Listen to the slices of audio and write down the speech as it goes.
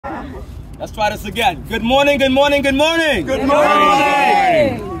Let's try this again. Good morning, good morning, good morning. Good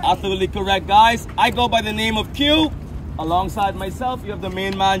morning. Absolutely correct, guys. I go by the name of Q. Alongside myself, you have the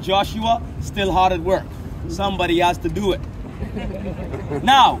main man, Joshua, still hard at work. Somebody has to do it.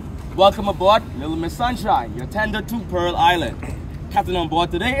 Now, welcome aboard Little Miss Sunshine, your tender to Pearl Island. Captain on board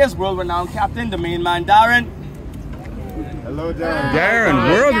today is world-renowned captain, the main man, Darren. Hello, Darren. Darren,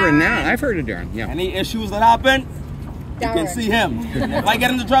 world-renowned. I've heard of Darren. Yeah. Any issues that happen, you can see him. If I get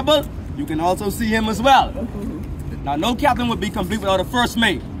into trouble, you can also see him as well. Now, no captain would be complete without a first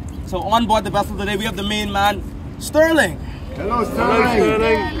mate. So on board the vessel today, we have the main man, Sterling. Hello,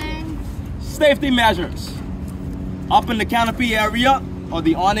 Sterling. Safety measures. Up in the canopy area, or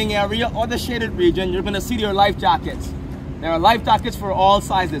the awning area, or the shaded region, you're going to see your life jackets. There are life jackets for all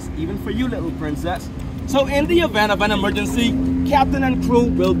sizes, even for you, little princess. So in the event of an emergency, captain and crew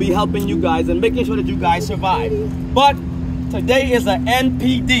will be helping you guys and making sure that you guys survive. But today is an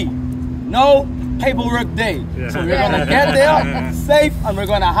NPD, no paperwork day. So we're going to get there safe and we're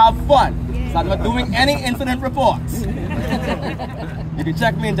going to have fun. So I'm not doing any incident reports. You can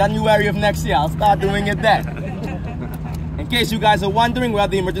check me in January of next year. I'll start doing it then. In case you guys are wondering where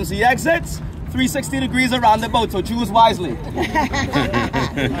the emergency exits, 360 degrees around the boat, so choose wisely.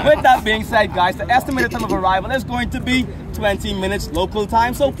 With that being said, guys, the estimated time of arrival is going to be 20 minutes local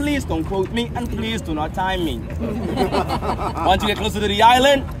time, so please don't quote me and please do not time me. Once you get closer to the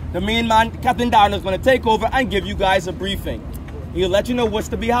island, the main man, Captain Darren, is going to take over and give you guys a briefing. He'll let you know what's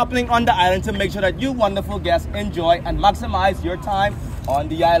to be happening on the island to make sure that you wonderful guests enjoy and maximize your time on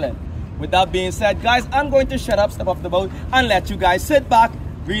the island. With that being said, guys, I'm going to shut up, step off the boat, and let you guys sit back,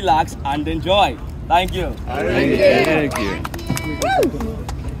 relax, and enjoy. Thank you. Thank you.